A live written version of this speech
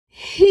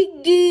Hey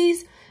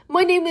guys,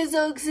 my name is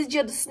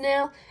Alexandra the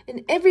Snail,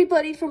 and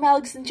everybody from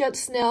Alexandra the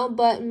Snail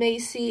but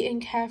Macy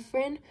and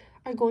Catherine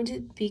are going to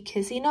be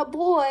kissing a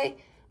boy,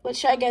 but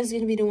Shy Guy's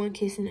going to be the one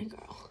kissing a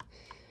girl.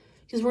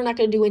 Because we're not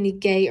going to do any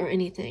gay or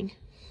anything.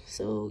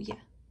 So,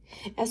 yeah.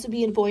 It has to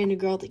be a boy and a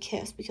girl to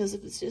kiss, because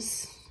if it's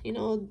just, you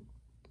know,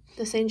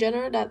 the same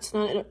gender, it's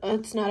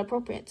not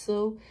appropriate.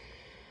 So,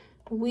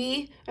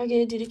 we are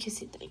going to do the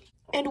kissing thing.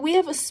 And we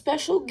have a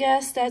special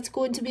guest that's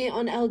going to be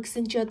on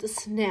Alexandra the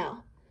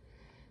Snail.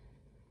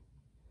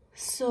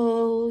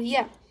 So,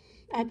 yeah,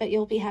 I bet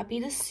you'll be happy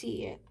to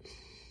see it.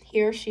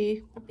 He or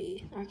she will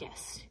be our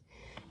guest.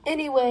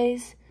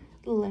 Anyways,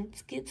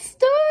 let's get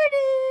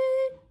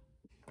started.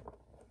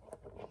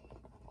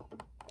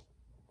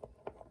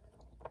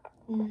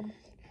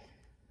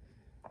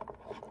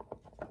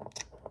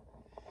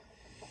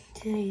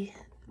 Today,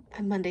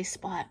 a Monday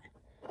spot.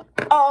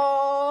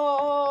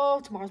 Oh,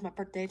 tomorrow's my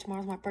birthday.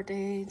 Tomorrow,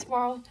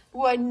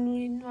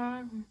 when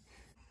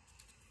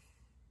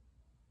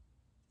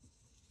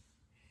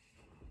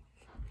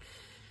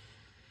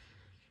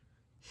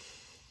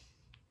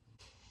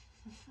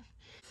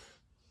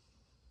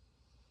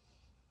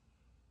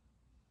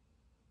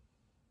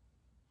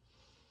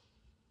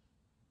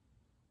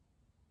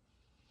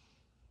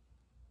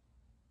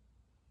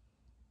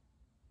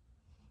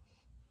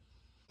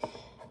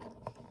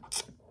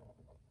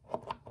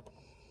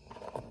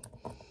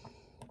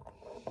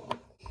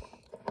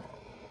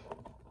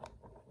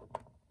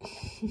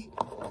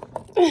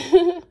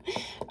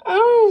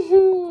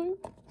oh.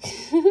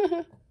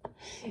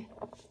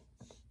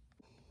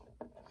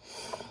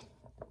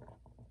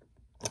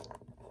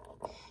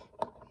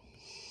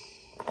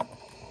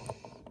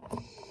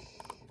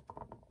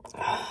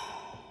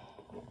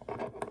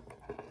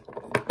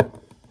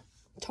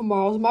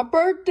 Tomorrow's my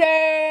birthday.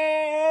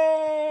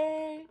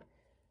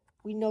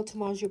 We know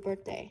tomorrow's your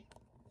birthday.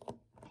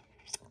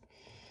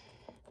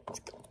 Let's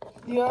go.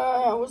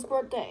 Yeah, it was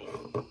birthday.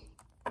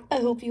 I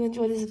hope you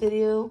enjoyed this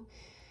video.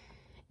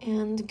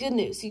 And good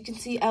news, you can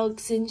see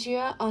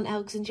Alexandria on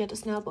Alexandria the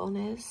Snail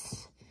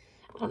bonus.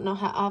 I don't know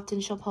how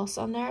often she'll post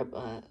on there,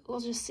 but we'll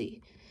just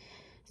see.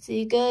 See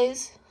you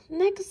guys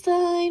next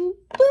time.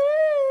 Bye!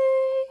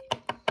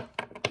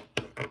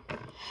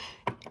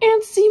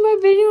 And see my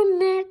video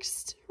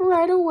next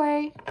right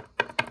away.